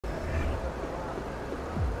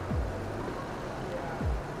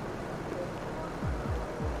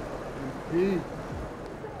P.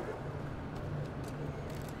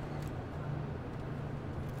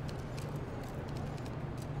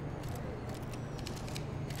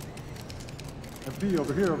 FB,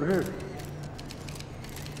 over here, over here.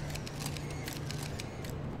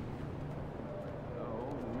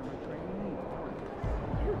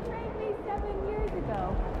 You trained me 7 years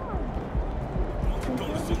ago. Dans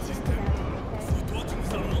le son système, si toi tu nous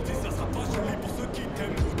as menti, ça sera pas joli pour ceux qui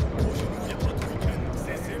t'aiment. Au genou, y'a pas de week-end,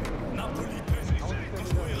 c'est sim, napolitaine. Quand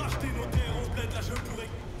je pourrais racheter nos terres, on plaide, là je pourrais.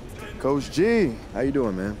 Coach G, how you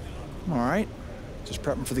doing, man? All right. Just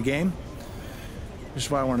prepping for the game. This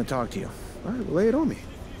is why I want to talk to you. All right, well, lay it on me.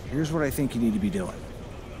 Here's what I think you need to be doing.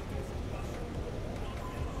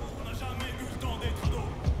 On n'a jamais eu le temps d'être ado.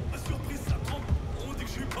 La surprise ça trempe, on dit que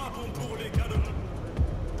je suis pas bon pour les cadeaux.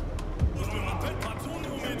 Je me rappelle pas de son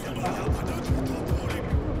nom, mais tiens donc, y'a pas de tout pour les.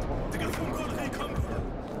 Des garçons gauleries comme vous.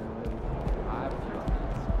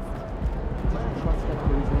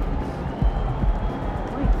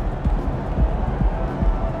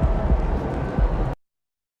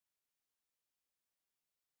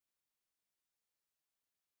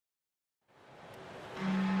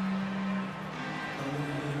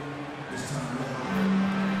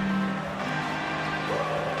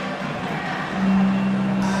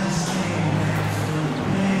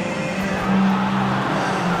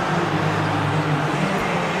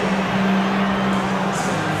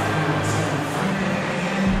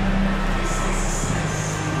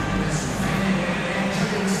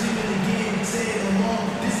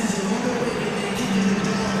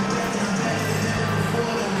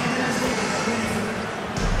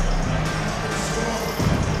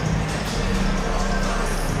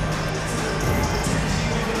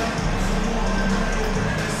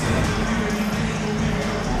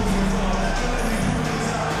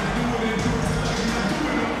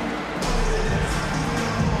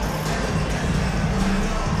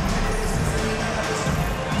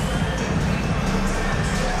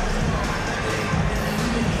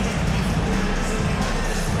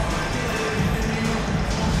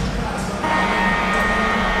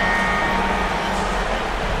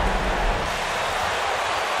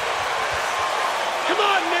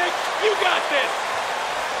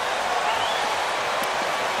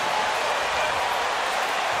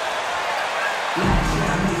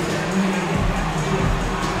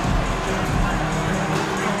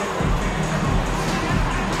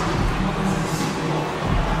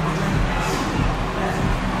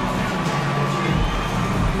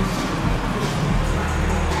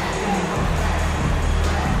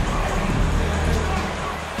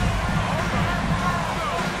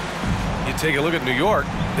 Take a look at New York.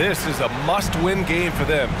 This is a must-win game for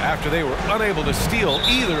them after they were unable to steal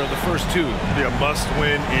either of the first two. Yeah,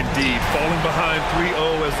 must-win indeed. Falling behind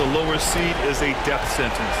 3-0 as the lower seed is a death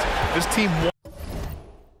sentence. This team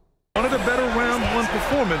wanted a better round one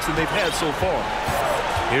performance than they've had so far.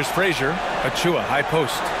 Here's Frazier. Achua, high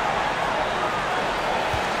post.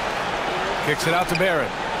 Kicks it out to Barrett.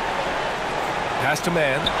 Pass to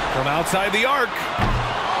man from outside the arc.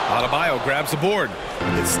 Adebayo grabs the board.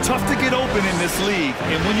 It's tough to get open in this league,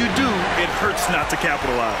 and when you do, it hurts not to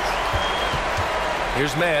capitalize.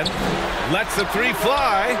 Here's man. Lets the three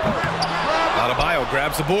fly. Adebayo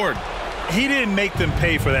grabs the board. He didn't make them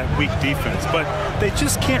pay for that weak defense, but they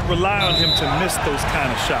just can't rely on him to miss those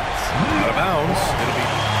kind of shots. Out of bounds. It'll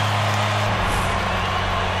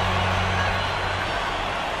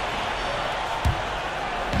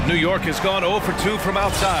be New York has gone 0 for 2 from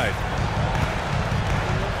outside.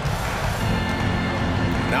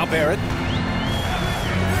 Now Barrett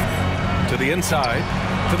to the inside,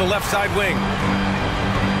 to the left side wing.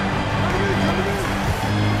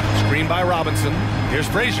 Screen by Robinson. Here's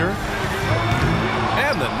Frazier.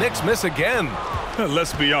 And the Knicks miss again.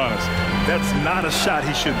 Let's be honest, that's not a shot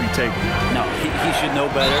he should be taking. No, he should know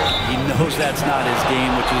better. He knows that's not his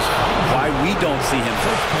game, which is why we don't see him.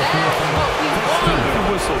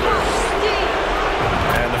 Whistle there.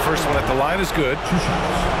 And the first one at the line is good.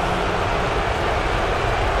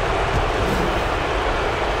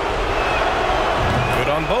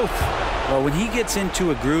 On both. Well, when he gets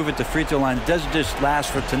into a groove at the free throw line, it doesn't just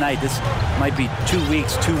last for tonight. This might be 2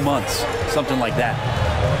 weeks, 2 months, something like that.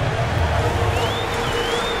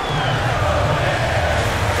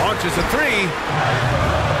 Launches a three,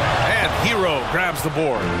 and Hero grabs the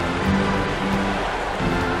board.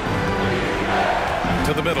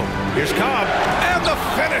 To the middle. Here's Cobb, and the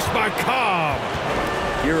finish by Cobb.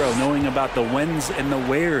 Hero knowing about the whens and the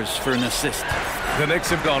wheres for an assist. The Knicks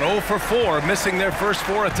have gone 0 for 4, missing their first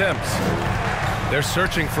 4 attempts. They're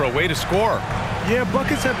searching for a way to score. Yeah,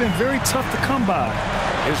 buckets have been very tough to come by.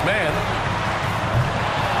 Here's man.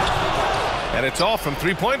 And it's all from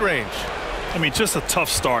three-point range. I mean, just a tough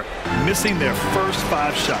start, missing their first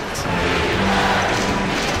 5 shots.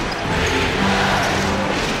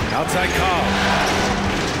 Outside Cobb.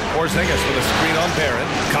 Porzingis with a screen on Barrett.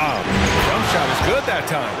 Cobb. Jump shot is good that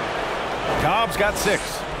time. Cobb's got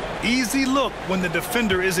 6. Easy look when the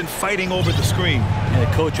defender isn't fighting over the screen. And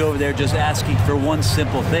the coach over there just asking for one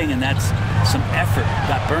simple thing, and that's some effort.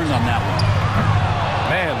 Got burned on that one.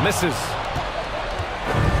 Man misses.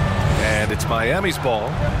 And it's Miami's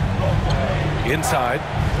ball. Inside.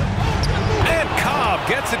 And Cobb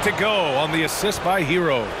gets it to go on the assist by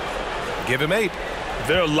Hero. Give him 8.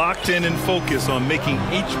 They're locked in and focused on making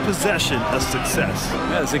each possession a success.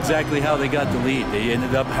 That's exactly how they got the lead. They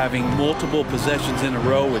ended up having multiple possessions in a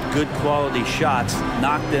row with good quality shots,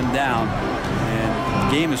 knocked them down, and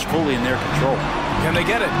the game is fully in their control. Can they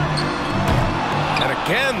get it? And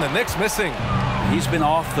again, the Knicks missing. He's been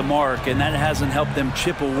off the mark, and that hasn't helped them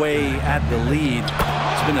chip away at the lead.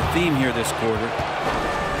 It's been a theme here this quarter.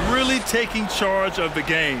 Really taking charge of the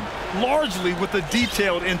game, largely with a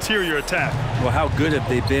detailed interior attack. Well, how good have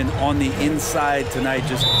they been on the inside tonight,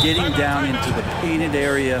 just getting down into the painted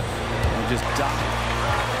area and just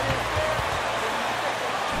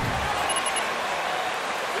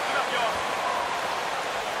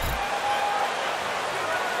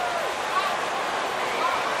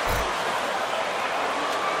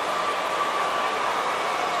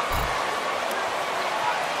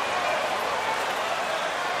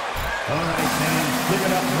All right, fans, give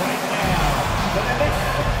it up right now for the Knicks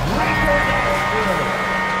record dance crew.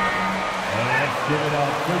 And let's give it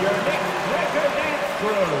up for your Knicks record dance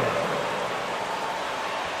crew.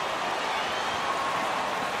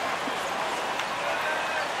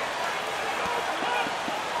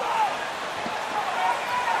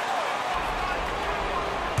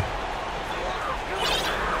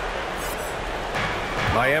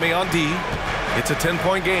 Miami on D. It's a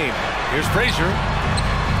 10-point game. Here's Frazier.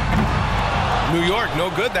 New York, no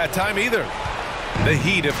good that time either. The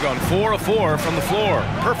Heat have gone 4 of 4 from the floor.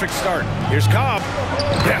 Perfect start. Here's Cobb.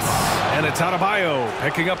 Yes. And it's Adebayo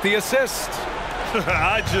picking up the assist.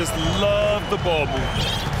 I just love the ball move.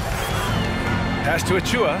 Pass to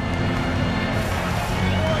Achua.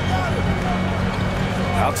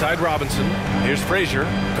 Outside Robinson. Here's Frazier.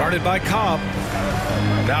 Guarded by Cobb.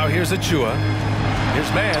 Now here's Achua.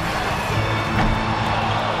 Here's Man.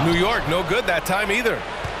 New York, no good that time either.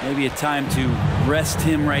 maybe a time to rest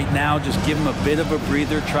him right now, just give him a bit of a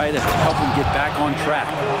breather, try to help him get back on track.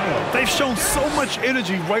 They've shown so much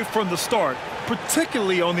energy right from the start,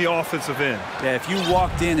 particularly on the offensive end. Yeah, if you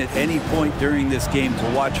walked in at any point during this game to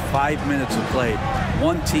watch 5 minutes of play,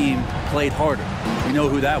 one team played harder. We know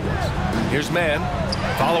who that was. Here's Man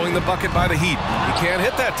following the bucket by the Heat. He can't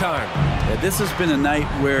hit that time. Yeah, this has been a night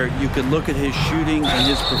where you can look at his shooting and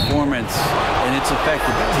his performance, and it's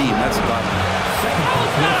affected the team. That's the bottom line.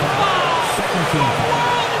 Second team foul.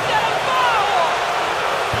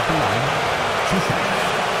 At the line, 2 shots.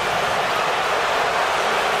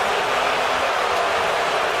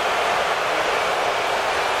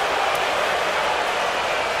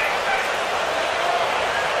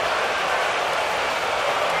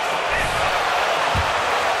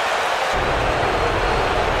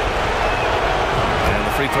 And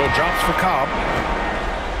the free throw drops for Cobb.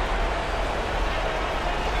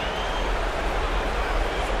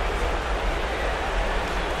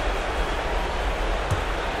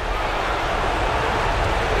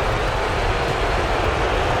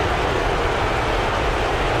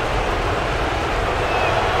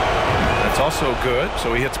 Also good,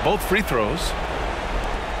 so he hits both free throws.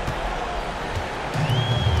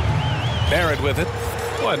 Barrett with it.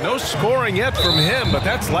 Well, no scoring yet from him, but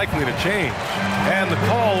that's likely to change. And the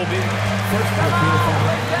call will be First team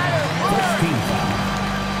foul. First team foul.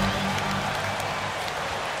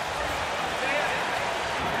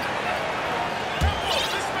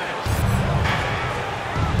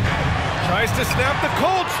 tries to snap the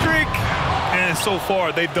cold streak. And so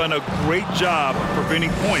far, they've done a great job of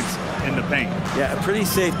preventing points in the paint. Yeah, pretty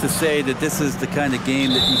safe to say that this is the kind of game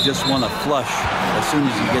that you just want to flush as soon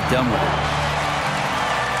as you get done with it.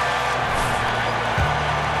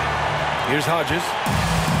 Here's Hodges.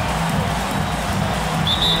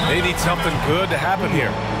 They need something good to happen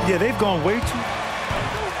here. Yeah, they've gone way too.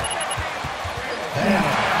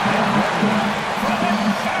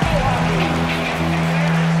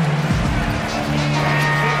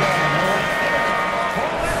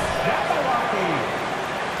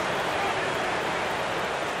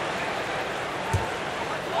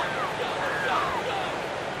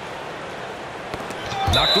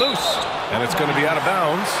 Knocked loose, and it's going to be out of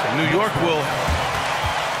bounds. New York will.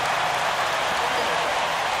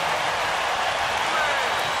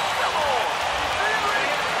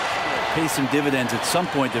 pay some dividends. At some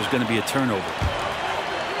point, there's going to be a turnover.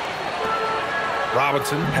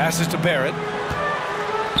 Robinson passes to Barrett.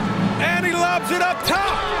 And he lobs it up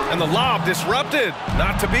top. And the lob disrupted.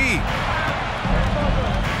 Not to be.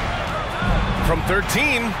 From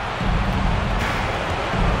 13.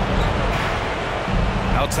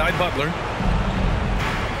 Outside Butler.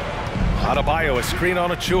 Adebayo, a screen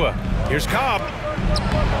on Achua. Here's Cobb.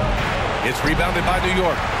 It's rebounded by New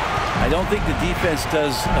York. I don't think the defense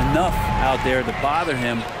does enough out there to bother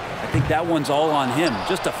him. I think that one's all on him.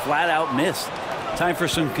 Just a flat-out miss. Time for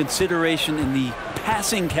some consideration in the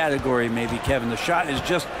passing category, maybe, Kevin. The shot is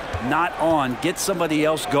just not on. Get somebody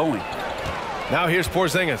else going. Now here's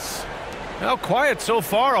Porzingis. Now quiet so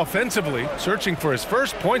far offensively, searching for his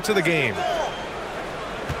first points of the game.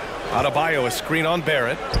 Adebayo, a screen on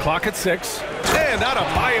Barrett. Clock at 6. And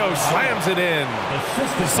Adebayo slams it in.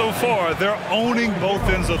 So far, they're owning both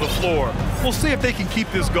ends of the floor. We'll see if they can keep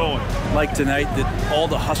this going. Like tonight, that all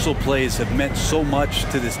the hustle plays have meant so much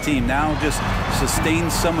to this team. Now just sustain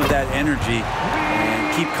some of that energy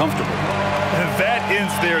and keep comfortable. And that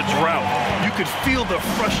ends their drought. You could feel the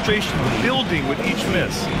frustration building with each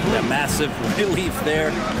miss. That massive relief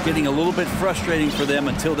there, getting a little bit frustrating for them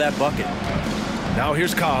until that bucket. Now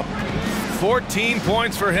here's Cobb. 14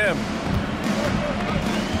 points for him.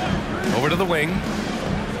 Over to the wing.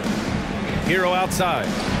 Hero outside.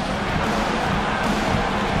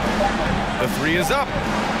 The three is up.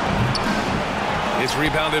 It's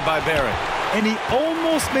rebounded by Barrett. And he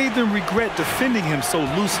almost made them regret defending him so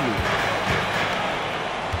loosely.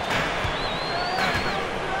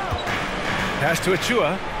 Pass to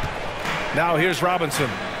Achua. Now here's Robinson.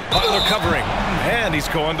 Butler covering. And he's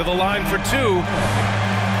going to the line for 2.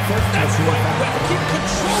 That's right. We have to keep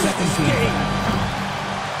control of this game.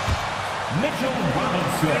 Mitchell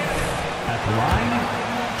Robinson at the line,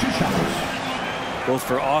 2 shots. Both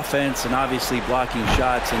for offense and obviously blocking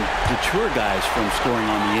shots, and deter guys from scoring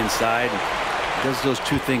on the inside. Does those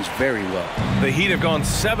 2 things very well. The Heat have gone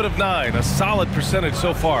 7 of 9, a solid percentage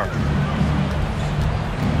so far.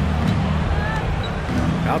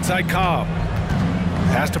 Outside Cobb.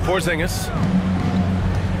 Pass to Porzingis.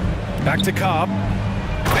 Back to Cobb.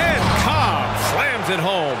 And Cobb slams it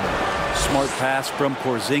home. Smart pass from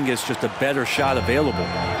Porzingis, just a better shot available.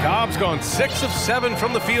 Cobb's gone 6 of 7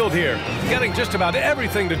 from the field here, getting just about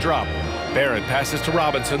everything to drop. Barrett passes to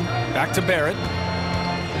Robinson. Back to Barrett.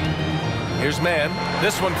 Here's Mann.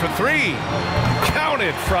 This one for 3.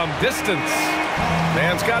 Counted from distance.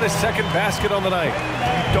 Mann's got his second basket on the night.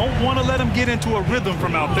 Don't want to let him get into a rhythm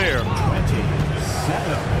from out there.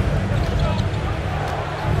 27.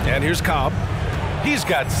 And here's Cobb. He's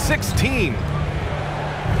got 16.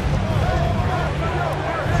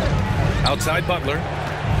 Outside Butler.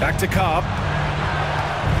 Back to Cobb.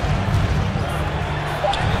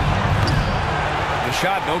 The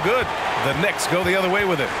shot no good. The Knicks go the other way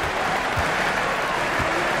with it.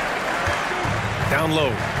 Down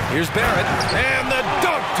low. Here's Barrett. And the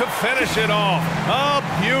dunk to finish it off. A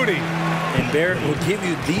beauty. And Barrett will give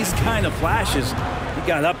you these kind of flashes. He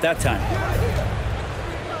got up that time.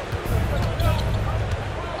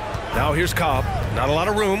 Now here's Cobb. Not a lot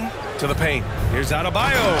of room. To the paint. Here's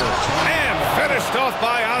Adebayo. And finished off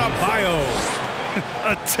by Adebayo.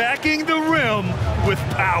 Attacking the rim with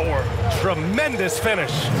power. Tremendous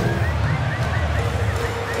finish.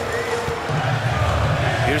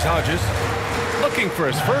 Here's Hodges. Looking for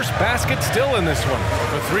his first basket still in this one.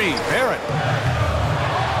 For 3, Barrett.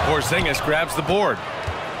 Porzingis grabs the board.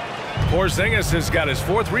 Porzingis has got his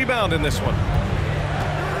 4th rebound in this one.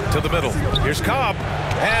 To the middle. Here's Cobb.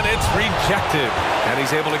 And it's rejected. And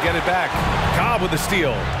he's able to get it back. Cobb with the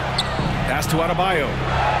steal. Pass to Adebayo.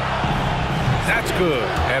 That's good.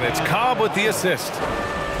 And it's Cobb with the assist.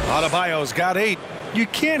 Adebayo's got 8. You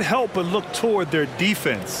can't help but look toward their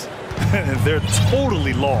defense. They're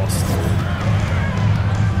totally lost.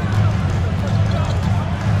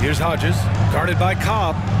 Here's Hodges. Guarded by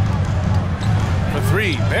Cobb. For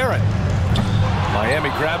 3, Barrett. Miami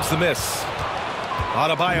grabs the miss.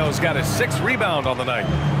 Adebayo's got his 6th rebound on the night.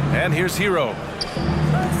 And here's Hero.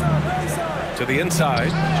 To the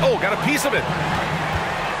inside. Oh, got a piece of it.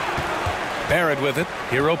 Barrett with it.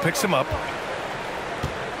 Hero picks him up.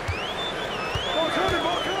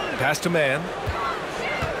 Pass to Mann.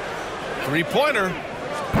 3-pointer.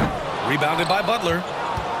 Rebounded by Butler.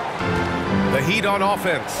 The Heat on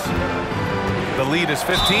offense. The lead is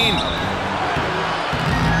 15.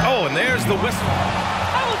 Oh, and there's the whistle.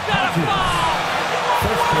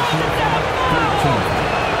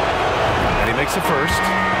 And he makes a first.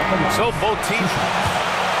 So both teams.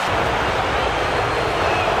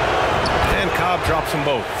 And Cobb drops them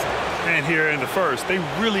both. And here in the first, they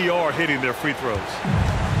really are hitting their free throws.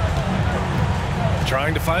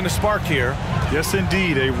 Trying to find a spark here. Yes,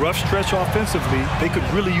 indeed. A rough stretch offensively. They could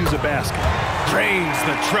really use a basket. Drains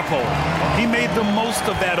the triple. He made the most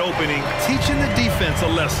of that opening, teaching the defense a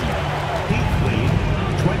lesson. Heat lead,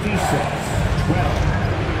 26-12.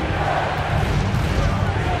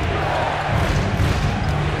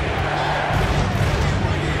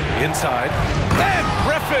 Inside. And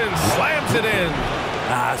Griffin slams it in.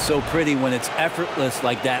 Ah, so pretty when it's effortless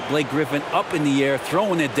like that. Blake Griffin up in the air,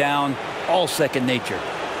 throwing it down, all second nature.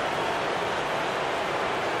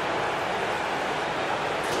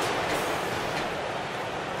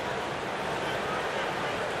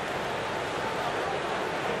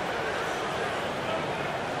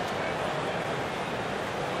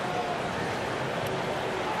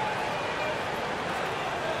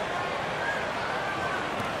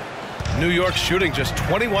 New York shooting just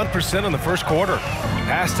 21% in the first quarter.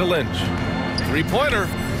 Pass to Lynch. Three-pointer.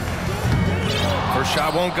 First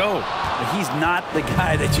shot won't go. But he's not the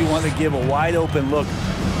guy that you want to give a wide open look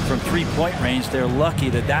from three-point range. They're lucky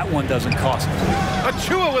that that one doesn't cost them.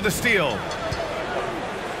 Achua with a steal.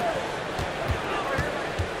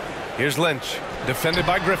 Here's Lynch. Defended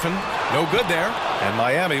by Griffin. No good there. And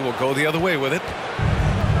Miami will go the other way with it.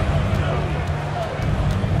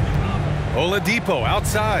 Oladipo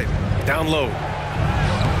outside. Down low.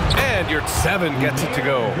 And your 7 gets it to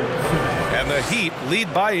go. And the Heat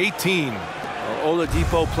lead by 18.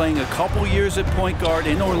 Oladipo playing a couple years at point guard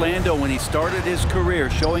in Orlando when he started his career,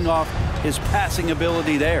 showing off his passing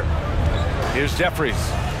ability there. Here's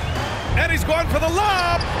Jeffries. And he's going for the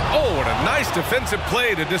lob. Oh, what a nice defensive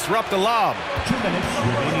play to disrupt the lob. 2 minutes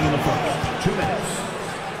remaining in the first. 2 minutes.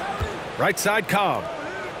 Right side Cobb.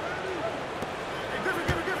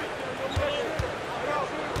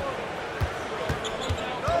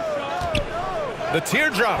 The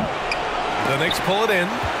teardrop. The Knicks pull it in.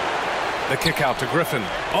 The kick out to Griffin.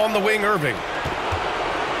 On the wing, Irving.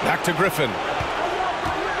 Back to Griffin.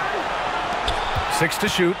 6 to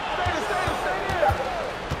shoot.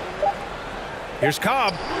 Here's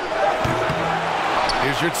Cobb.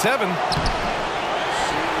 Here's your 7.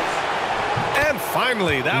 And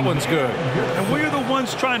finally, that one's good. And when you're the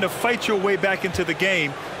ones trying to fight your way back into the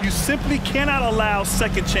game, you simply cannot allow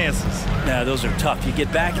second chances. Now, those are tough. You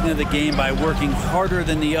get back into the game by working harder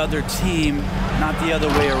than the other team, not the other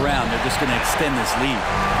way around. They're just going to extend this lead.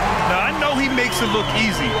 Now, I know he makes it look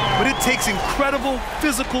easy, but it takes incredible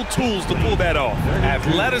physical tools to pull that off.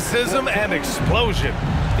 Athleticism and explosion.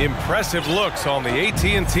 Impressive looks on the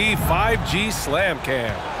AT&T 5G Slam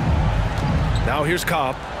Cam. Now here's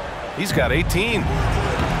Cobb. He's got 18.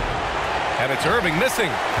 And it's Irving missing.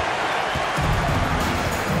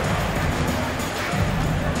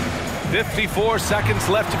 54 seconds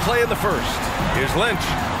left to play in the first. Here's Lynch.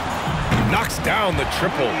 Knocks down the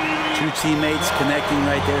triple. 2 teammates connecting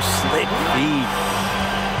right there. Slick feed.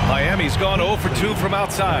 Miami's gone 0 for 2 from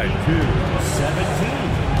outside. 17.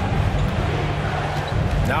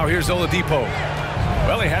 Now here's Oladipo.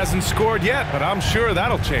 Well, he hasn't scored yet, but I'm sure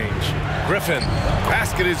that'll change. Griffin.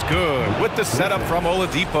 Basket is good with the setup from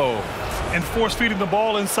Oladipo. And force feeding the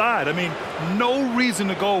ball inside. I mean, no reason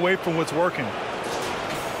to go away from what's working.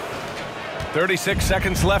 36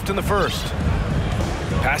 seconds left in the first.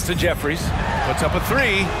 Pass to Jeffries. Puts up a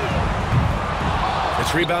 3.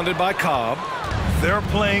 It's rebounded by Cobb. They're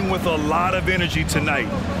playing with a lot of energy tonight.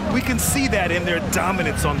 We can see that in their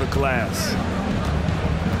dominance on the glass.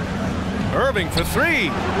 Irving for 3.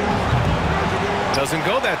 Doesn't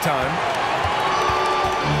go that time.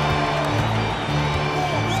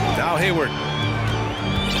 Now Hayward.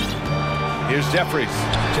 Here's Jeffries.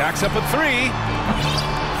 Jacks up a 3.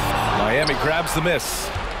 Miami grabs the miss.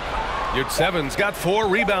 Your 7's got 4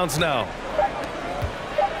 rebounds now.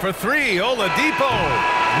 For 3, Oladipo.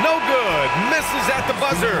 No good. Misses at the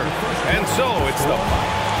buzzer. And so it's the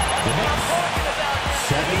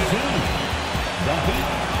 17. The Heat,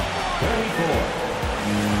 34.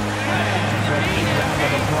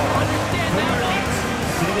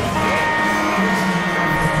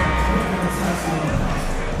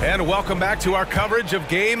 And welcome back to our coverage of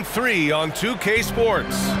Game 3 on 2K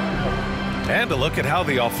Sports. And a look at how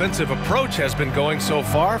the offensive approach has been going so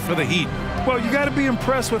far for the Heat. Well, you got to be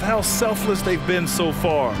impressed with how selfless they've been so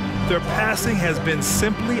far. Their passing has been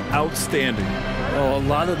simply outstanding. Well, a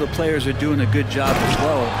lot of the players are doing a good job as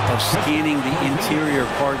well of scanning the interior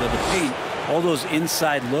part of the paint. All those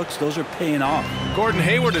inside looks, those are paying off. Gordon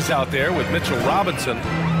Hayward is out there with Mitchell Robinson.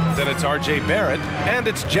 Then it's R.J. Barrett, and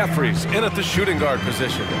it's Jeffries in at the shooting guard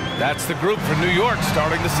position. That's the group for New York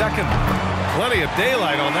starting the second. Plenty of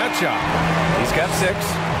daylight on that shot. He's got 6.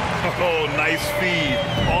 Oh, nice feed.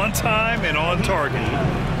 On time and on target.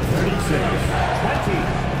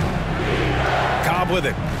 36-20. Cobb with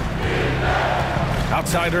it.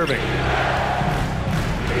 Outside Irving.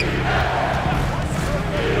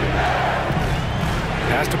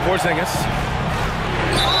 Pass to Porzingis.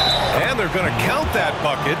 And they're going to count that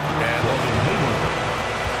bucket. And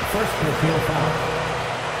First field foul.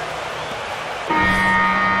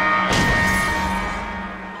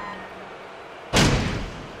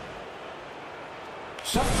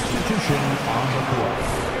 Substitution on the court.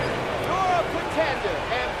 You're a pretender,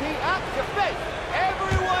 MP. Up your face.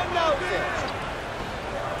 Everyone knows it.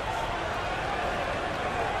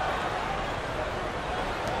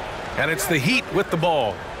 And it's the Heat with the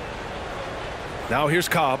ball. Now here's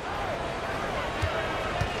Cobb.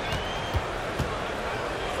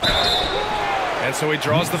 And so he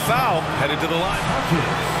draws the foul, headed to the line.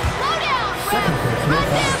 Slow down, Run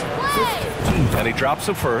down, play! And he drops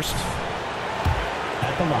it first.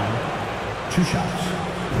 At the line, 2 shots.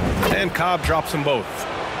 And Cobb drops them both.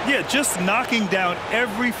 Yeah, just knocking down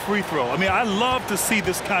every free throw. I mean, I love to see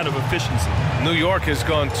this kind of efficiency. New York has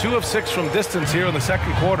gone 2 of 6 from distance here in the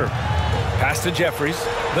second quarter. Pass to Jeffries.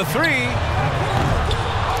 The 3.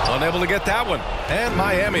 Unable to get that one. And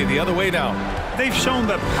Miami the other way now. They've shown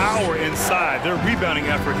the power inside. Their rebounding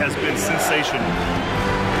effort has been sensational.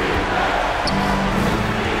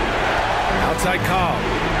 Outside Cobb.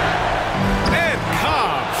 And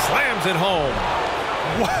Cobb slams it home.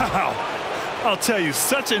 Wow. I'll tell you,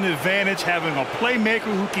 such an advantage having a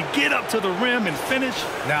playmaker who can get up to the rim and finish.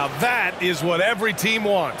 Now that is what every team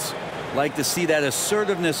wants. Like to see that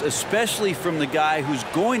assertiveness, especially from the guy who's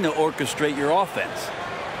going to orchestrate your offense.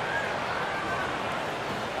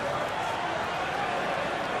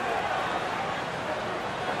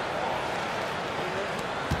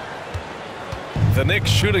 The Knicks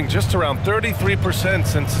shooting just around 33%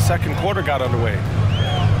 since the second quarter got underway.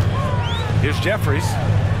 Here's Jeffries.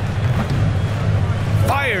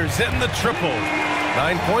 Fires in the triple.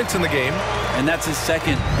 9 points in the game. And that's his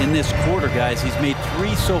second in this quarter, guys. He's made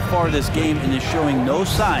 3 so far this game and is showing no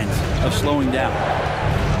signs of slowing down.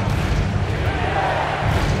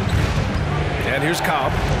 And here's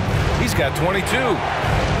Cobb. He's got 22.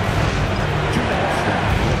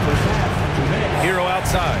 Hero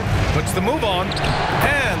outside. Puts the move on.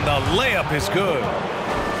 And the layup is good.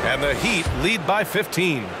 And the Heat lead by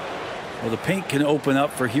 15. Well, the paint can open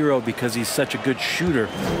up for Hero because he's such a good shooter.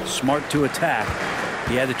 Smart to attack.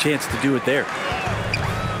 He had a chance to do it there.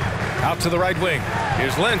 Out to the right wing.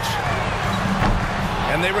 Here's Lynch.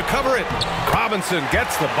 And they recover it. Robinson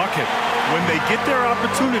gets the bucket. When they get their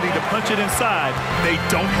opportunity to punch it inside, they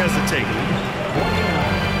don't hesitate.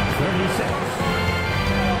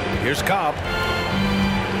 36. Here's Cobb.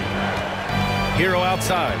 Hero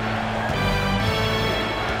outside.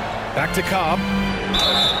 Back to Cobb.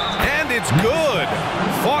 And it's good.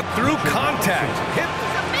 Fought through contact. Hit.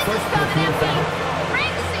 First field foul.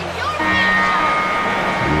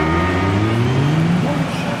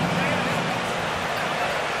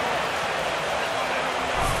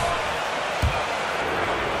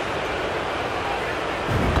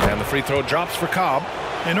 And the free throw drops for Cobb.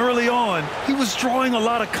 And early on, he was drawing a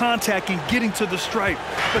lot of contact and getting to the stripe.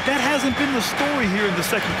 But that hasn't been the story here in the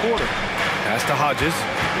second quarter. Pass to Hodges.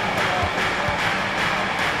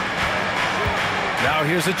 Now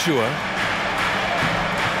here's Achua.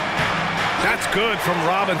 That's good from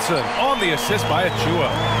Robinson on the assist by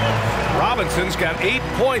Achua. Robinson's got 8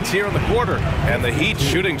 points here in the quarter. And the Heat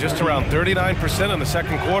shooting just around 39% in the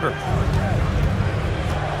second quarter.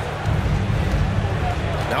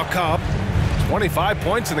 Now Cobb, 25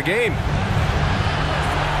 points in the game.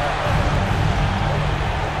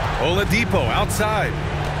 Oladipo outside.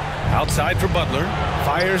 Outside for Butler.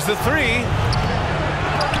 Fires the 3.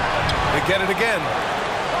 They get it again.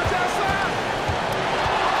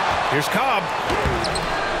 Here's Cobb.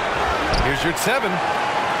 Here's your 7.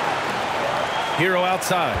 Hero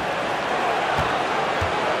outside.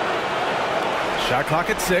 Shot clock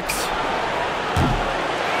at 6.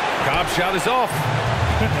 Cobb's shot is off.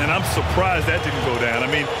 And I'm surprised that didn't go down. I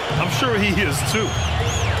mean, I'm sure he is too.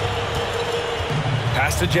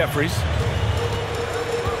 Pass to Jeffries.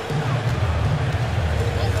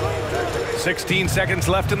 16 seconds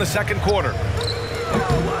left in the second quarter.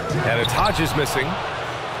 And it's Hodges missing.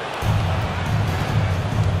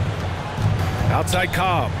 Outside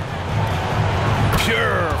Cobb.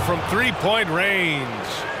 Pure from 3-point range.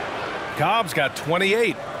 Cobb's got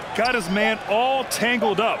 28. Got his man all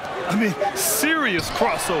tangled up. I mean, serious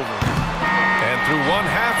crossover. And And through one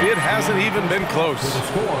half, it hasn't even been close.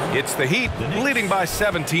 It's the Heat leading by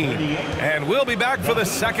 17. And we'll be back for the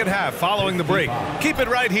second half following the break. Keep it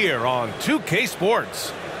right here on 2K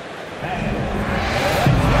Sports.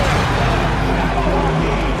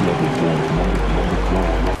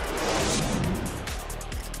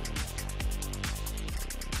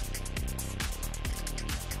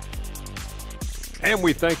 And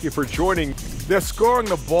we thank you for joining. They're scoring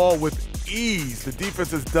the ball with ease. The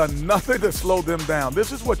defense has done nothing to slow them down.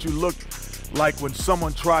 This is what you look like when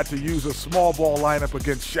someone tried to use a small ball lineup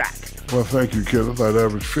against Shaq. Well, thank you, kid. I thought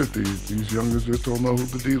average 50. These youngers just don't know who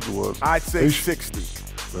the diesel was. I'd say 60.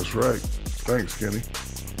 That's right. Thanks, Kenny.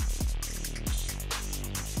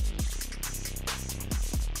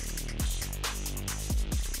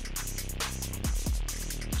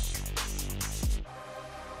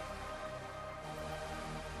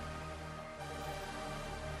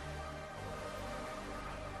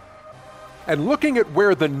 And looking at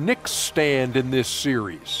where the Knicks stand in this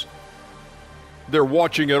series, they're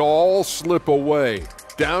watching it all slip away,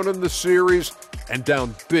 down in the series and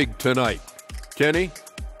down big tonight. Kenny,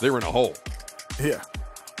 they're in a hole. Yeah.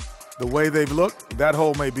 The way they've looked, that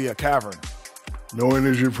hole may be a cavern. No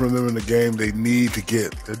energy from them in the game they need to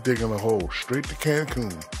get. They're digging a hole straight to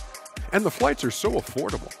Cancun. And the flights are so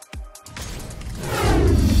affordable.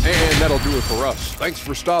 And that'll do it for us. Thanks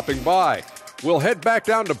for stopping by. We'll head back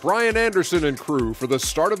down to Brian Anderson and crew for the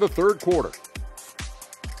start of the third quarter.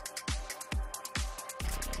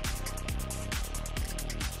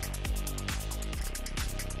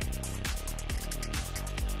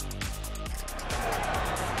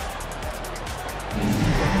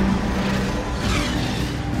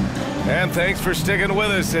 And thanks for sticking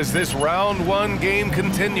with us as this round one game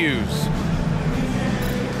continues.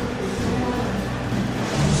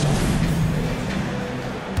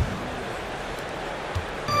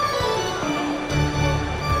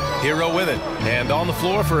 Hero with it, and on the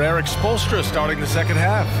floor for Eric Spoelstra starting the second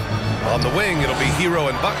half. On the wing, it'll be Hero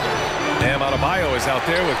and Butler. Bam Adebayo is out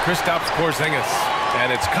there with Kristaps Porzingis,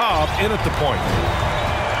 and it's Cobb in at the point.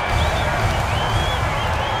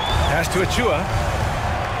 Pass to Achua.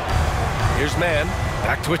 Here's Mann,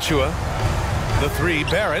 back to Achua. The three,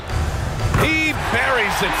 Barrett. He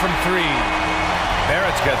buries it from three.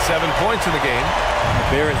 Barrett's got 7 points in the game.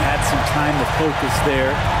 Barrett had some time to focus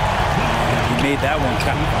there. He made that one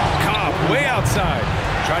count. Cobb way outside.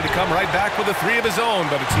 Tried to come right back with a three of his own,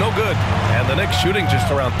 but it's no good. And the Knicks shooting just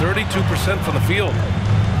around 32% from the field.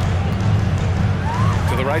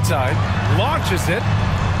 To the right side. Launches it.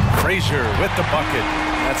 Frazier with the bucket.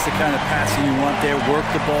 That's the kind of passing you want there. Work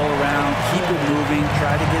the ball around, keep it moving,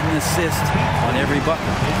 try to get an assist on every bucket.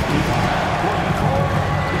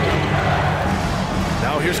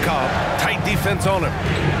 Now here's Cobb. Tight defense on him.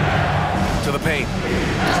 To the paint.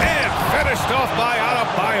 And finished off by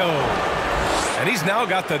Adebayo. And he's now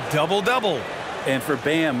got the double-double. And for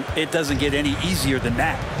Bam, it doesn't get any easier than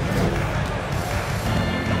that.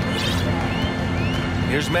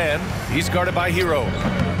 Here's Mann. He's guarded by Hero.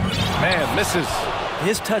 Mann misses.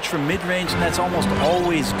 His touch from mid-range, and that's almost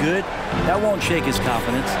always good. That won't shake his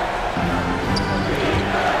confidence.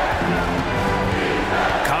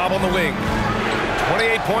 Cobb on the wing.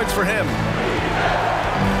 28 points for him.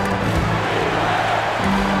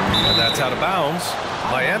 And that's out of bounds.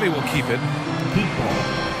 Miami will keep it.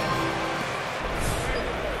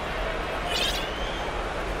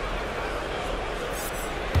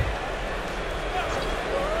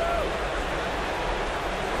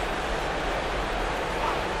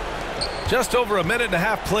 Just over a minute and a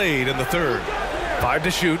half played in the third. 5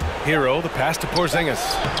 to shoot. Hero, the pass to Porzingis.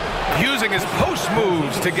 Using his post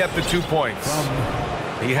moves to get the 2 points.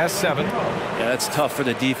 He has 7. Yeah, that's tough for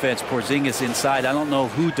the defense. Porzingis inside. I don't know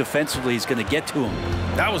who defensively is going to get to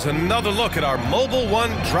him. That was another look at our Mobile One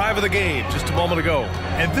drive of the game just a moment ago.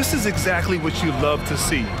 And this is exactly what you love to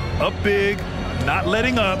see. Up big, not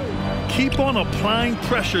letting up, keep on applying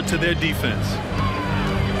pressure to their defense.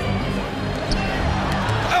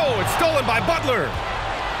 Oh, it's stolen by Butler.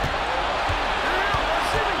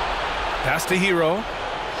 Pass to Hero.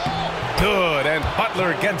 Good, and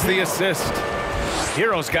Butler gets the assist.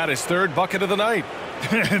 Hero's got his 3rd bucket of the night.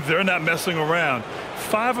 They're not messing around.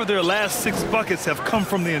 5 of their last 6 buckets have come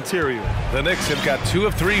from the interior. The Knicks have got 2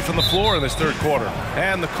 of 3 from the floor in this third quarter.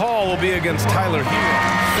 And the call will be against Tyler Hero.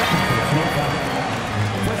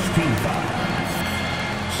 First team foul.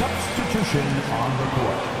 Substitution on the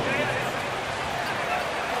court.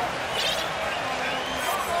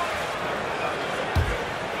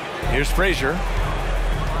 Here's Frazier.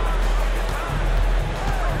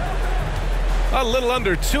 A little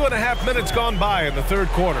under 2.5 minutes gone by in the third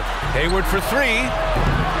quarter. Hayward for 3.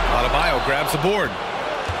 Adebayo grabs the board.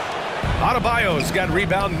 Adebayo's got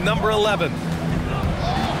rebound number 11.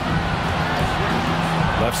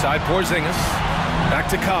 Left side, Porzingis. Back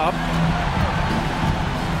to Cobb.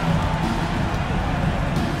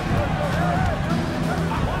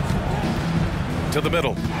 To the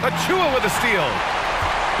middle. Achua with a steal.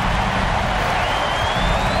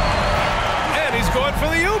 And he's going for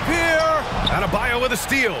the oop here. Adebayo with a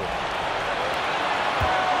steal.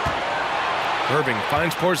 Irving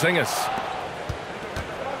finds Porzingis.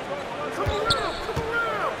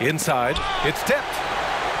 Inside, it's tipped.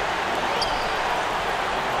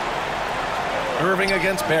 Irving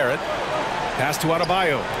against Barrett. Pass to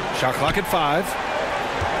Adebayo. Shot clock at 5.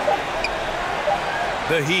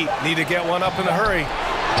 The Heat need to get one up in a hurry.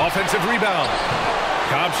 Offensive rebound.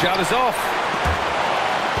 Cobb's shot is off.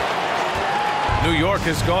 New York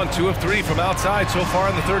has gone 2 of 3 from outside so far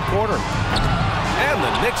in the third quarter. And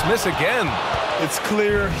the Knicks miss again. It's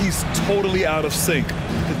clear he's totally out of sync.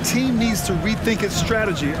 The team needs to rethink its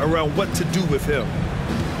strategy around what to do with him.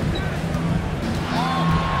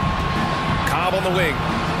 Cobb on the wing.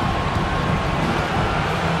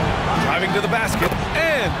 Driving to the basket.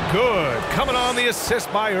 And good. Coming on the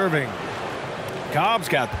assist by Irving. Cobb's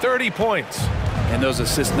got 30 points. And those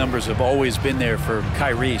assist numbers have always been there for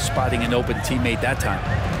Kyrie, spotting an open teammate that time.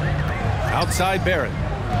 Outside Barrett.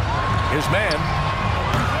 His man.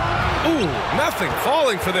 Ooh, nothing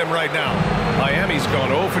falling for them right now. Miami's gone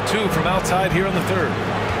 0 for 2 from outside here in the third.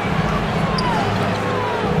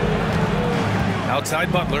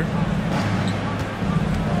 Outside Butler.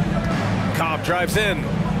 Cobb drives in.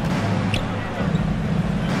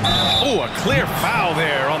 Ooh, a clear foul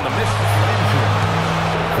there on the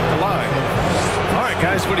line. All right,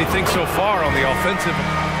 guys, what do you think so far on the offensive?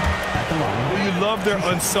 Well, you love their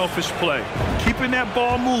unselfish play. Keeping that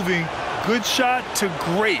ball moving, good shot to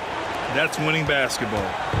great. That's winning basketball.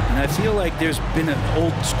 And I feel like there's been an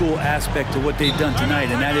old school aspect to what they've done tonight,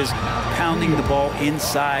 and that is pounding the ball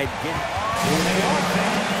inside.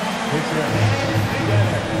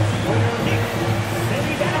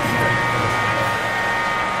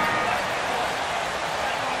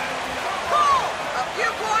 A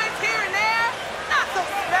few points here and there, not so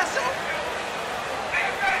special.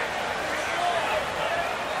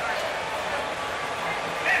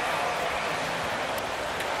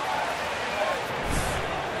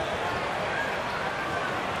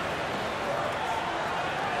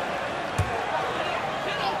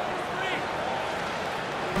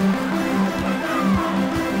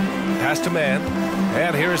 Pass to man.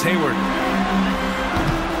 And here's Hayward.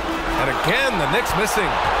 And again, the Knicks missing.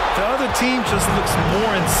 The other team just looks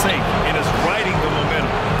more in sync and is riding the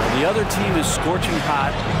momentum. The other team is scorching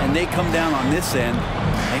hot, and they come down on this end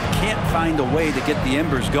and can't find a way to get the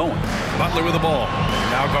embers going. Butler with the ball.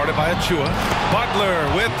 Now guarded by Achua. Butler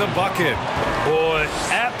with the bucket. Boy,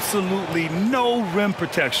 absolutely no rim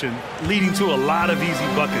protection, leading to a lot of easy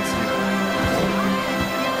buckets here.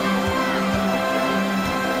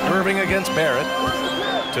 Irving against Barrett.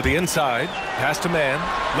 To the inside. Pass to man.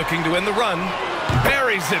 Looking to end the run.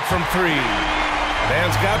 Buries it from 3.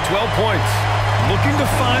 Man's got 12 points. Looking to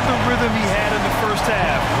find the rhythm he had in the first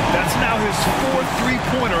half. That's now his 4th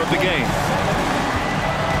three-pointer of the game.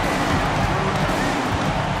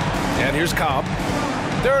 And here's Cobb.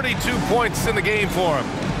 32 points in the game for him.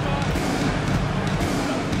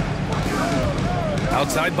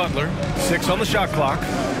 Outside Butler. 6 on the shot clock.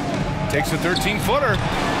 Takes a 13-footer.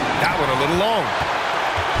 That one a little long.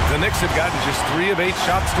 The Knicks have gotten just 3 of 8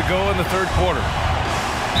 shots to go in the third quarter.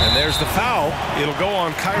 And there's the foul. It'll go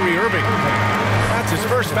on Kyrie Irving. That's his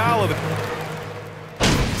first foul of the...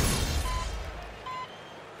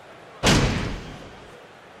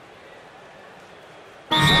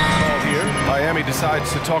 Ball here. Miami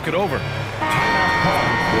decides to talk it over.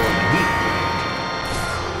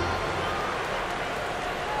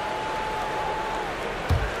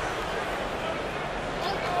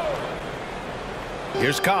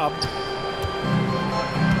 Here's Cobb.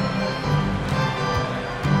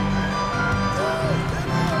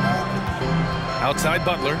 Outside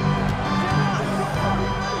Butler.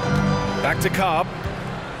 Back to Cobb.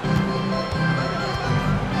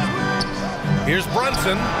 Here's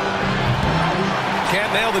Brunson.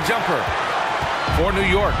 Can't nail the jumper. For New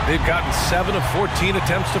York, they've gotten 7 of 14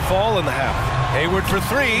 attempts to fall in the half. Hayward for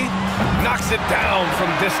 3. Knocks it down from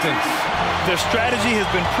distance. Their strategy has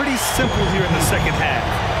been pretty simple here in the second half.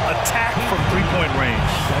 Attack from three-point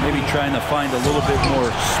range. Maybe trying to find a little bit more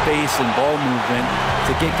space and ball movement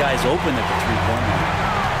to get guys open at the three-point line.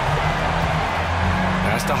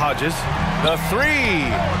 Pass to Hodges. The 3.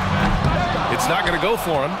 It's not going to go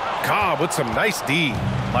for him. Cobb with some nice D.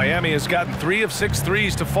 Miami has gotten 3 of 6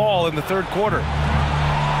 threes to fall in the third quarter.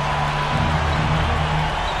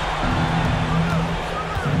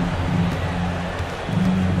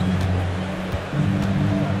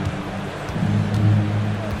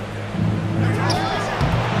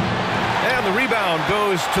 And the rebound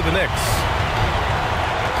goes to the Knicks.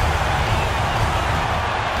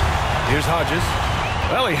 Here's Hodges.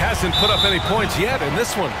 Well, he hasn't put up any points yet in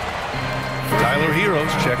this one. Tyler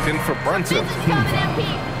Hero's checked in for Brunson.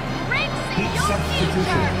 Heat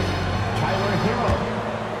substitution. Tyler Hero.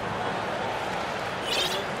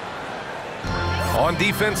 On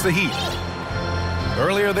defense, the Heat.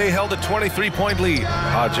 Earlier, they held a 23-point lead.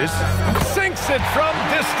 Hodges sinks it from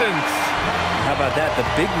distance. How about that? The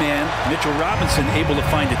big man, Mitchell Robinson, able to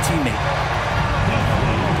find a teammate.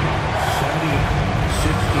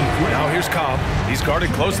 Now here's Cobb. He's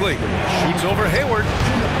guarded closely. Shoots over Hayward.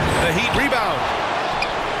 The Heat rebound.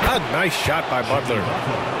 A nice shot by Butler.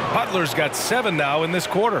 Butler's got 7 now in this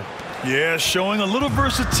quarter. Yeah, showing a little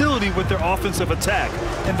versatility with their offensive attack.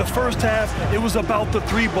 In the first half, it was about the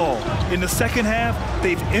 3 ball. In the second half,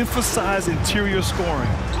 they've emphasized interior scoring.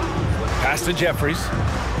 Pass to Jeffries.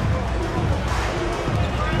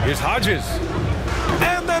 Here's Hodges.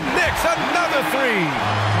 And the Knicks, another 3.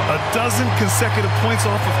 A dozen consecutive points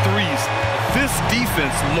off of threes. This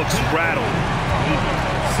defense looks rattled.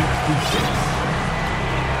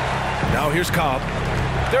 Now here's Cobb.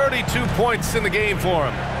 32 points in the game for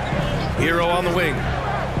him. Hero on the wing.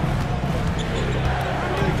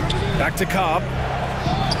 Back to Cobb.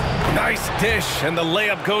 Nice dish, and the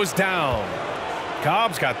layup goes down.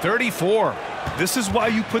 Cobb's got 34. This is why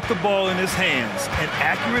you put the ball in his hands. An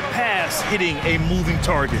accurate pass hitting a moving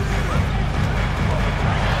target.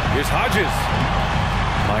 Here's Hodges.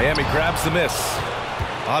 Miami grabs the miss.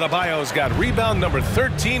 Adebayo's got rebound number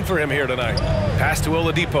 13 for him here tonight. Pass to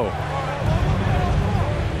Oladipo.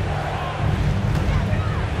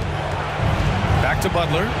 Back to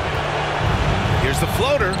Butler. Here's the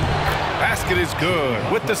floater. Basket is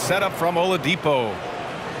good with the setup from Oladipo.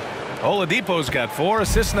 Oladipo's got 4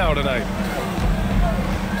 assists now tonight.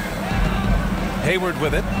 Hayward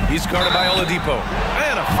with it. He's guarded by Oladipo.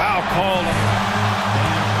 And a foul called.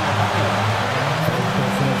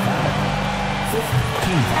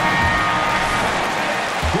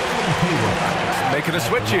 Making a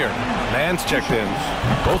switch here. Man's checked in.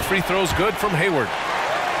 Both free throws good from Hayward.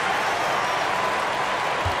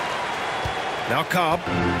 Now Cobb.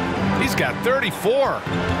 He's got 34.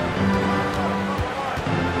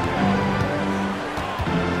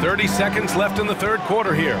 30 seconds left in the third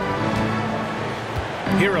quarter here.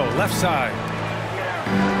 Hero left side.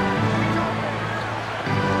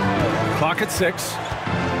 Clock at 6.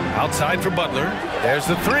 Outside for Butler. There's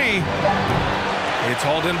the 3. It's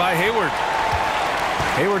hauled in by Hayward.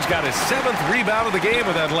 Hayward's got his 7th rebound of the game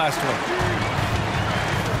with that last one.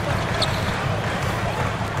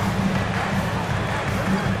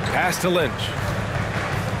 Pass to Lynch.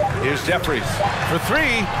 Here's Jeffries for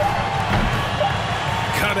 3.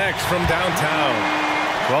 Connects from downtown.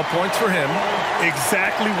 12 points for him.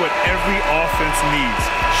 Exactly what every offense needs.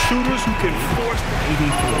 Shooters who can force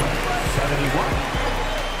 84-71.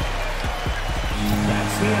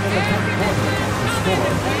 That's the end of the third quarter. The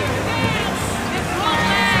score,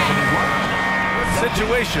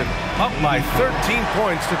 Situation up by 13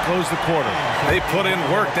 points to close the quarter. They put in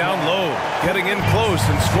work down low, getting in close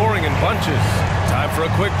and scoring in bunches. Time for a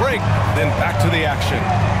quick break, then back to the action.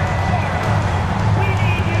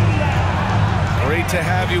 Great to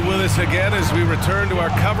have you with us again as we return to our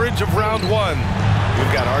coverage of round 1.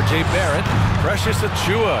 We've got R.J. Barrett. Precious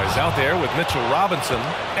Achiuwa is out there with Mitchell Robinson.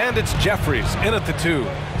 And it's Jeffries in at the 2.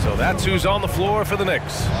 So that's who's on the floor for the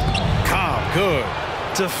Knicks. Cobb, good.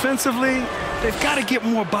 Defensively, they've got to get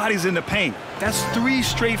more bodies in the paint. That's 3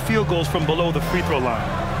 straight field goals from below the free throw line.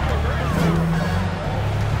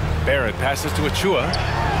 Barrett passes to Achiuwa.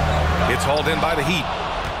 It's hauled in by the Heat.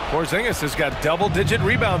 Porzingis has got double-digit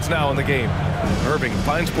rebounds now in the game. Irving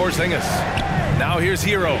finds Porzingis. Now here's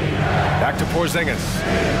Hero. Back to Porzingis.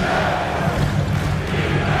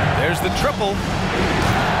 There's the triple.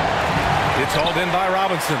 It's hauled in by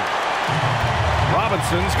Robinson.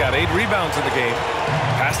 Robinson's got 8 rebounds in the game.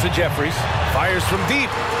 Pass to Jeffries. Fires from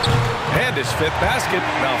deep. And his 5th basket.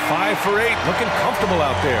 Now 5 for 8. Looking comfortable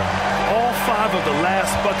out there. All 5 of the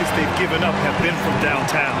last buckets they've given up have been from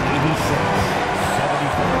downtown.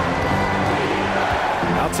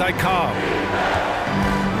 86-74. Outside Cobb.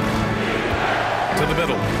 To the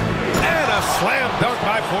middle. And a slam dunk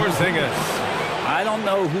by Porzingis. I don't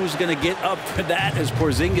know who's going to get up for that as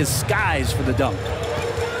Porzingis skies for the dunk.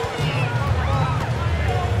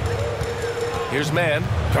 Here's Mann,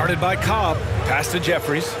 guarded by Cobb. Pass to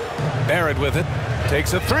Jeffries. Barrett with it.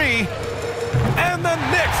 Takes a three. And the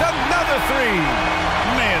Knicks, another three.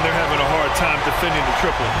 Man, they're having a hard time defending the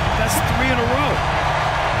triple. That's 3 in a row.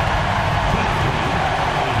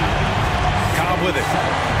 Cobb with it.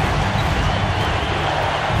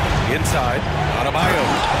 Inside, Adebayo.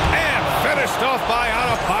 And finished off by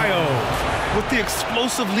Adebayo. With the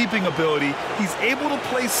explosive leaping ability, he's able to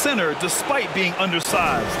play center despite being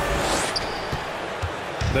undersized.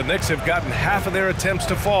 The Knicks have gotten half of their attempts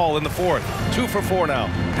to fall in the fourth. 2 for 4 now.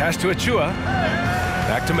 Pass to Achua.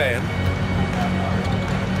 Back to Mann.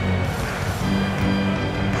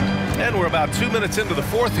 And we're about 2 minutes into the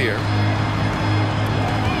fourth here.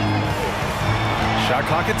 Shot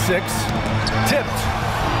clock at 6. Tipped.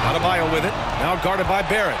 Adebayo with it. Now guarded by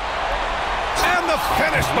Barrett. And the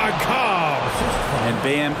finish by Cobb. And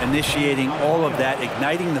Bam initiating all of that,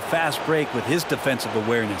 igniting the fast break with his defensive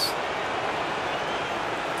awareness.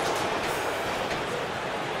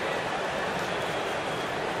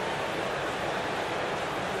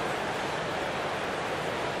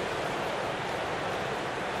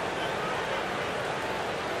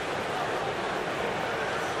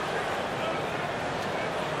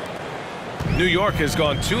 New York has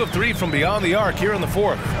gone 2 of 3 from beyond the arc here in the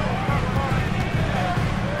fourth.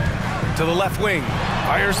 To the left wing.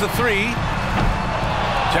 Fires the three.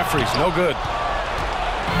 Jeffries, no good.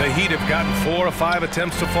 The Heat have gotten 4 of 5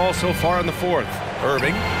 attempts to fall so far in the fourth.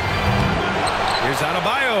 Irving. Here's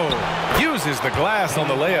Adebayo. Uses the glass on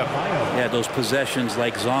the layup. Yeah, those possessions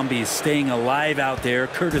like zombies staying alive out there,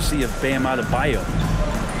 courtesy of Bam Adebayo.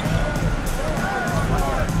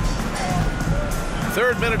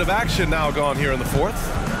 Third minute of action now gone here in the fourth.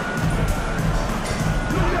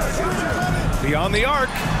 Beyond the arc.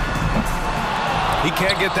 He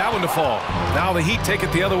can't get that one to fall. Now the Heat take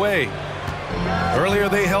it the other way. Earlier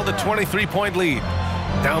they held a 23-point lead.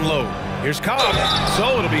 Down low. Here's Cobb.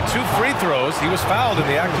 So it'll be 2 free throws. He was fouled in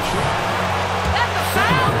the act of shooting.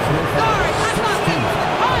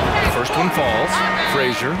 First one falls.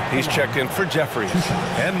 Frazier. He's checked in for Jeffries.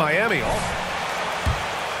 And Miami.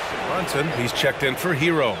 Brunson. He's checked in for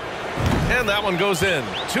Hero. And that one goes in.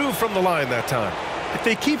 2 from the line that time. If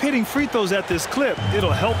they keep hitting free throws at this clip,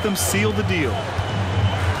 it'll help them seal the deal.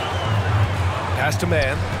 Pass to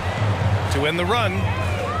Mann to end the run.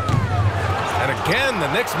 And again, the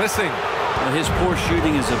Knicks missing. Well, his poor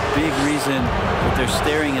shooting is a big reason that they're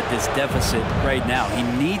staring at this deficit right now. He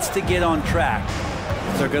needs to get on track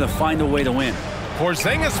if they're going to find a way to win.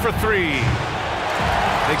 Porzingis for 3.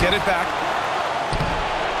 They get it back.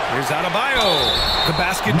 Here's Adebayo. The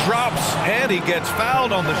basket drops, and he gets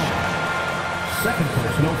fouled on the shot. Second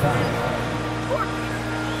personal foul.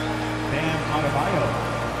 Bam Adebayo.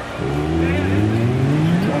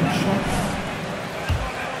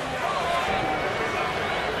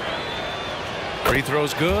 Free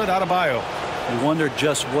throws good, Adebayo. You wonder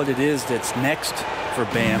just what it is that's next for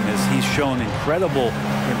Bam, as he's shown incredible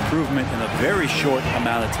improvement in a very short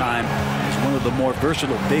amount of time. He's one of the more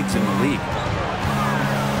versatile bigs in the league.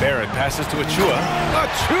 Barrett passes to Achua.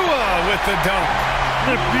 Achua with the dunk.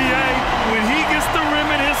 The BA, when he gets the rim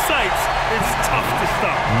in his sights, it's tough to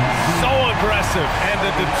stop. So aggressive and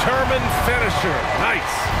a determined finisher.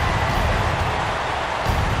 Nice.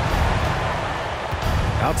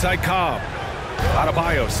 Outside Cobb.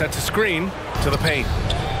 Adebayo sets a screen to the paint.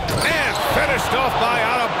 And finished off by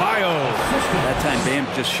Adebayo. That time Bam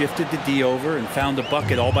just shifted the D over and found a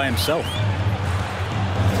bucket all by himself.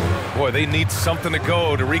 Boy, they need something to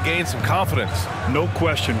go to regain some confidence. No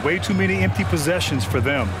question. Way too many empty possessions for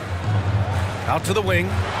them. Out to the wing.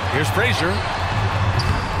 Here's Frazier.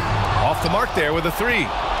 Off the mark there with a 3.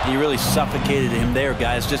 He really suffocated him there,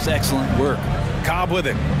 guys. Just excellent work. Cobb with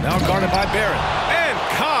it. Now guarded by Barrett. And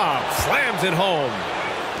Cobb slams it home.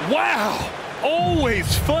 Wow.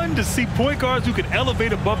 Always fun to see point guards who can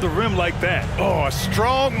elevate above the rim like that. Oh, a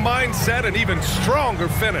strong mindset and even stronger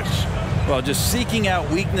finish. Well, just seeking out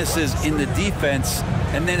weaknesses in the defense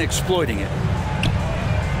and then exploiting it.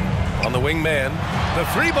 On the wing man, the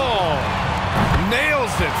 3 ball.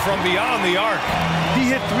 Nails it from beyond the arc. He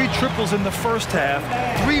hit 3 triples in the first half,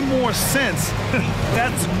 3 more since.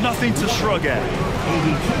 That's nothing to shrug at.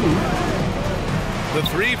 82. The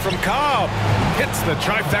 3 from Cobb hits the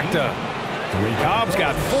trifecta. Cobb's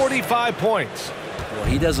got 45 points. Well,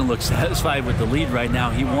 he doesn't look satisfied with the lead right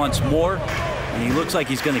now. He wants more, and he looks like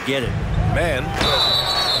he's going to get it. Man.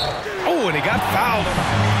 Oh, and he got fouled.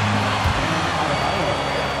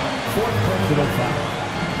 Fourth personal foul.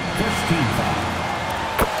 15 foul.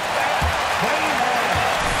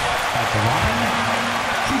 At the line,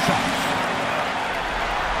 2 shots.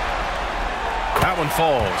 That one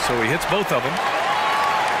falls, so he hits both of them.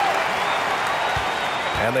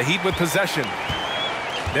 And the Heat with possession.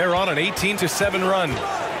 They're on an 18-7 run.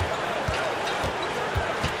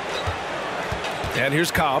 And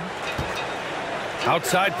here's Cobb.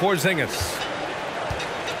 Outside Porzingis.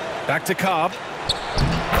 Back to Cobb.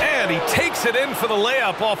 And he takes it in for the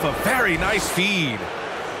layup off a very nice feed.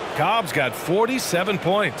 Cobb's got 47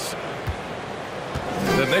 points.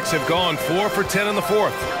 The Knicks have gone 4 for 10 in the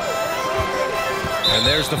fourth. And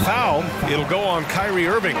there's the foul. It'll go on Kyrie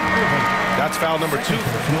Irving. That's foul number 2.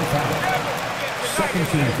 Second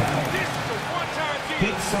team foul.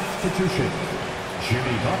 Big substitution.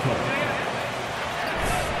 Jimmy Butler.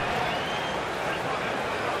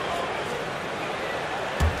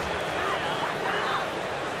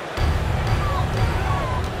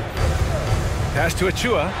 Pass to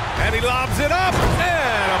Achua, and he lobs it up,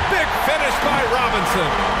 and a big finish by Robinson.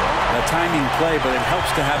 A timing play, but it helps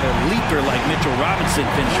to have a leaper like Mitchell Robinson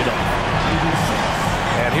finish it up.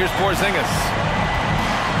 And here's Porzingis.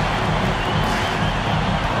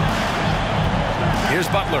 Here's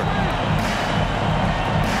Butler.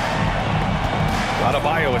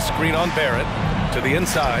 Adebayo, a screen on Barrett to the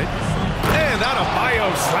inside. And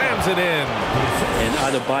Adebayo slams it in. And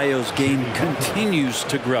Adebayo's game continues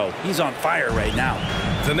to grow. He's on fire right now.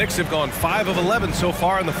 The Knicks have gone 5 of 11 so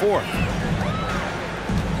far in the fourth.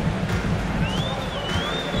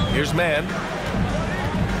 Here's Mann.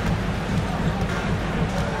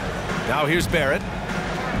 Now here's Barrett.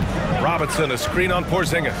 Robinson, a screen on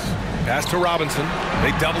Porzingis. Pass to Robinson.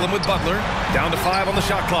 They double him with Butler. Down to 5 on the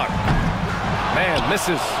shot clock. Mann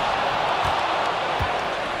misses.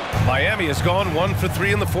 Miami has gone 1 for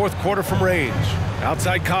 3 in the fourth quarter from range.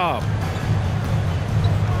 Outside Cobb.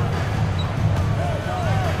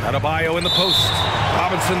 Adebayo in the post.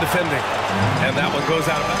 Robinson defending. And that one goes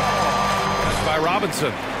out of bounds. That's by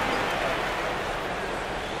Robinson.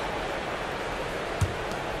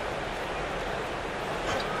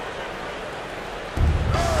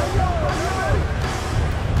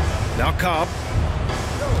 Now Cobb.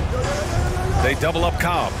 They double up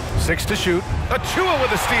Cobb. 6 to shoot. Achua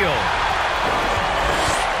with a steal.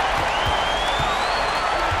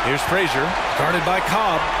 Here's Frazier, guarded by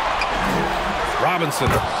Cobb. Robinson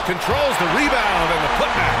controls the rebound and the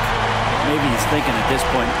putback. Maybe he's thinking at this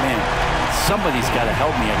point, man, somebody's got to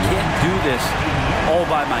help me. I can't do this all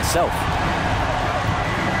by myself.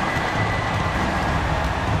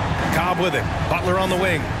 Cobb with it. Butler on the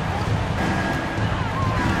wing.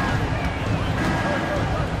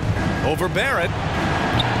 Over Barrett.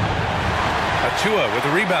 Achua with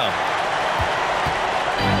a rebound.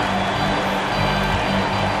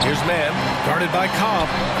 Here's Mann, guarded by Cobb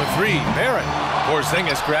for 3. Barrett.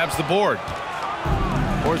 Porzingis grabs the board.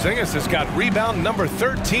 Porzingis has got rebound number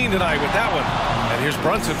 13 tonight with that one. And here's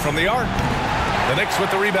Brunson from the arc. The Knicks with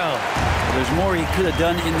the rebound. There's more he could have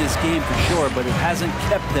done in this game for sure, but it hasn't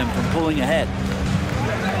kept them from pulling ahead.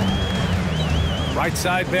 Right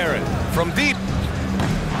side Barrett from deep.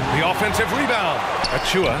 The offensive rebound.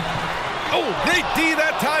 Achua. Oh, great D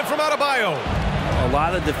that time from Adebayo. A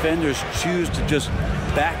lot of defenders choose to just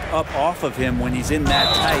back up off of him when he's in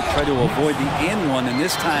that tight, try to avoid the and one, and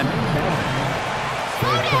this time.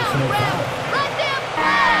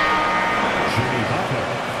 Jimmy Butler.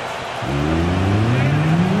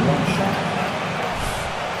 One shot.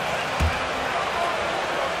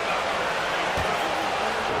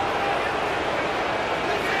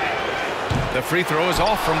 The free throw is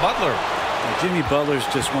off from Butler. Jimmy Butler's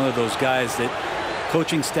just one of those guys that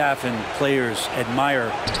coaching staff and players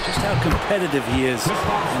admire just how competitive he is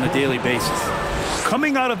on a daily basis.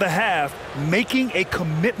 Coming out of the half, making a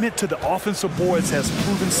commitment to the offensive boards has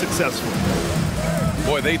proven successful.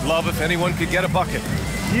 Boy, they'd love if anyone could get a bucket.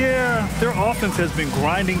 Yeah, their offense has been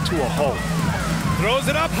grinding to a halt. Throws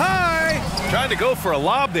it up high. Trying to go for a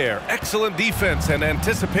lob there. Excellent defense and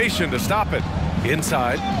anticipation to stop it.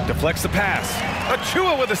 Inside, deflects the pass.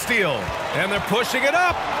 Achua with a steal. And they're pushing it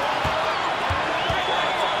up.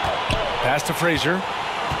 Pass to Frazier.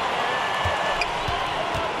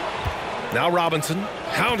 Now Robinson,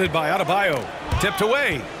 hounded by Adebayo. Tipped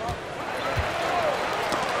away.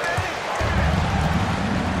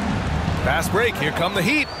 Fast break. Here come the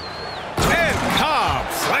Heat. And Cobb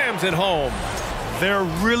slams it home. They're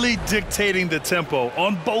really dictating the tempo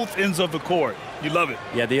on both ends of the court. You love it.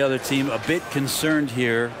 Yeah, the other team a bit concerned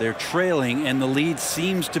here. They're trailing, and the lead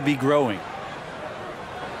seems to be growing.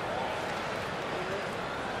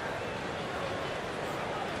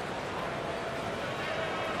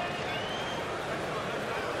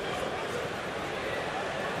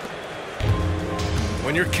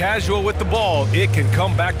 when you're casual with the ball, it can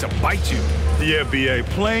come back to bite you. Yeah, B.A.,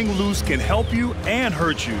 playing loose can help you and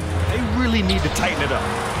hurt you. They really need to tighten it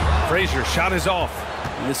up. Frazier shot is off.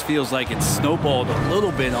 This feels like it's snowballed a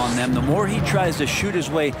little bit on them. The more he tries to shoot his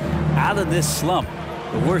way out of this slump,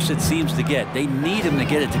 the worse it seems to get. They need him to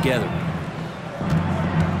get it together.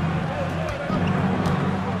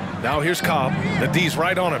 Now here's Cobb. The D's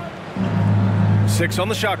right on him. 6 on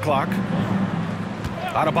the shot clock.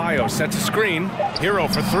 Adebayo sets a screen. Hero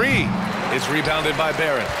for 3 is rebounded by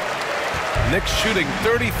Barrett. Knicks shooting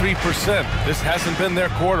 33%. This hasn't been their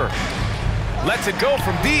quarter. Lets it go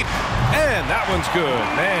from deep. And that one's good.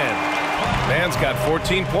 Man's got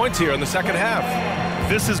 14 points here in the second half.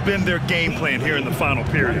 This has been their game plan here in the final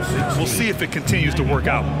period. We'll see if it continues to work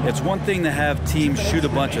out. It's one thing to have teams shoot a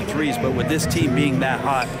bunch of threes, but with this team being that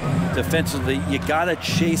hot defensively, you got to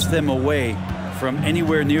chase them away from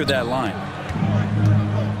anywhere near that line.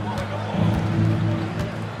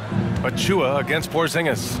 Achua against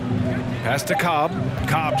Porzingis. Pass to Cobb.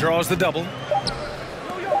 Cobb draws the double.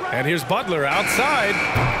 And here's Butler outside.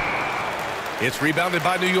 It's rebounded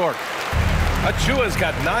by New York. Achua's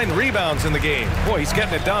got 9 rebounds in the game. Boy, he's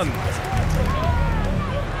getting it done.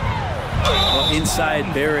 Well,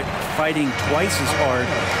 inside, Barrett fighting twice as hard.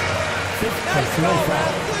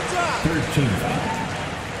 13 fouls.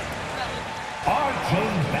 R.J.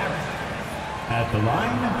 Barrett at the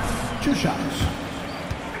line, 2 shots.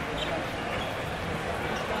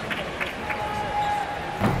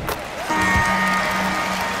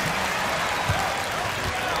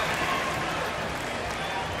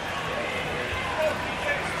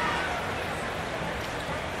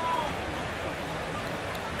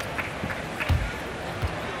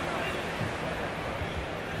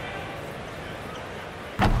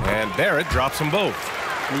 And Barrett drops them both.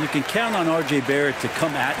 Well, you can count on R.J. Barrett to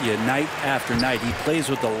come at you night after night. He plays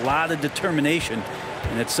with a lot of determination,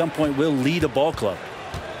 and at some point will lead a ball club.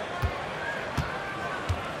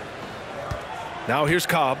 Now here's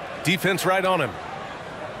Cobb. Defense right on him.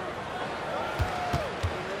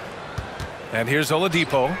 And here's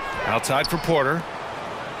Oladipo. Outside for Porter.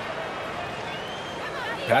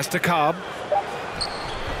 Pass to Cobb.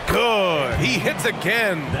 Good. He hits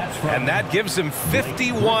again. And that gives him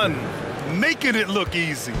 51. Making it look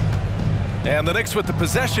easy. And the Knicks with the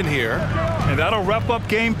possession here. And that'll wrap up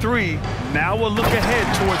game 3. Now we'll look ahead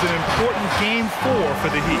towards an important game 4 for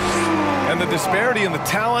the Heat. And the disparity in the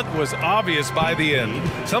talent was obvious by the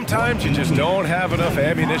end. Sometimes you just don't have enough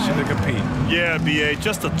ammunition to compete. Yeah, B.A.,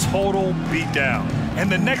 just a total beatdown.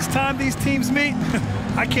 And the next time these teams meet,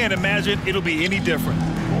 I can't imagine it'll be any different.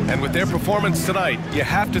 And with their performance tonight, you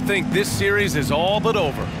have to think this series is all but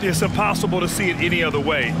over. It's impossible to see it any other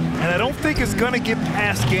way. And I don't think it's going to get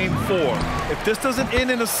past game 4. If this doesn't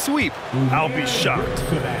end in a sweep, I'll be shocked.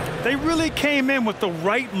 They really came in with the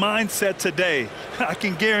right mindset today. I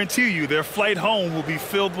can guarantee you their flight home will be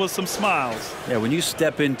filled with some smiles. Yeah, when you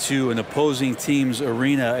step into an opposing team's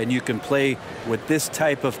arena and you can play with this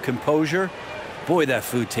type of composure, boy, that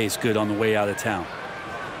food tastes good on the way out of town.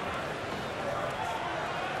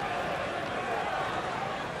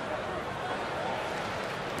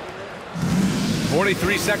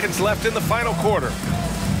 43 seconds left in the final quarter.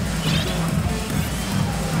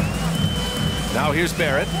 Now here's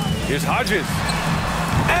Barrett. Here's Hodges.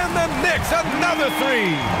 And the Knicks, another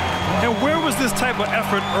 3. And where was this type of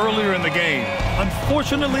effort earlier in the game?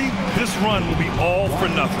 Unfortunately, this run will be all for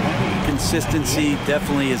nothing. Consistency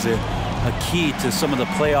definitely is a key to some of the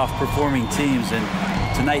playoff performing teams,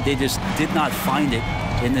 and tonight they just did not find it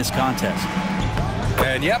in this contest.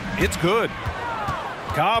 And yep, it's good.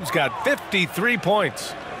 Cobb's got 53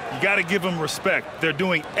 points. You got to give them respect. They're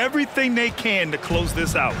doing everything they can to close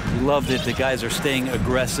this out. Love that the guys are staying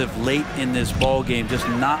aggressive late in this ball game, just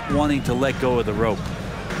not wanting to let go of the rope.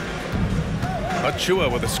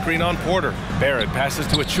 Achua with a screen on Porter. Barrett passes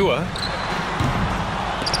to Achua.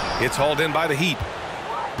 It's hauled in by the Heat.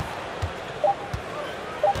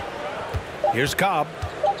 Here's Cobb.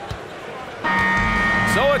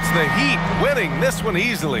 So it's the Heat winning this one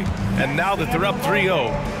easily. And now that they're up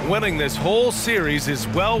 3-0, winning this whole series is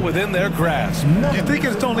well within their grasp. You think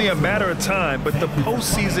it's only a matter of time, but the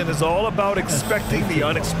postseason is all about expecting the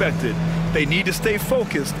unexpected. They need to stay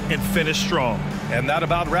focused and finish strong. And that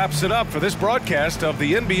about wraps it up for this broadcast of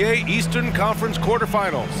the NBA Eastern Conference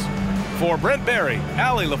quarterfinals. For Brent Barry,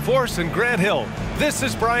 Allie LaForce, and Grant Hill, this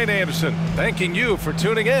is Brian Anderson, thanking you for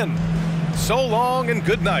tuning in. So long and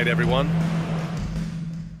good night, everyone.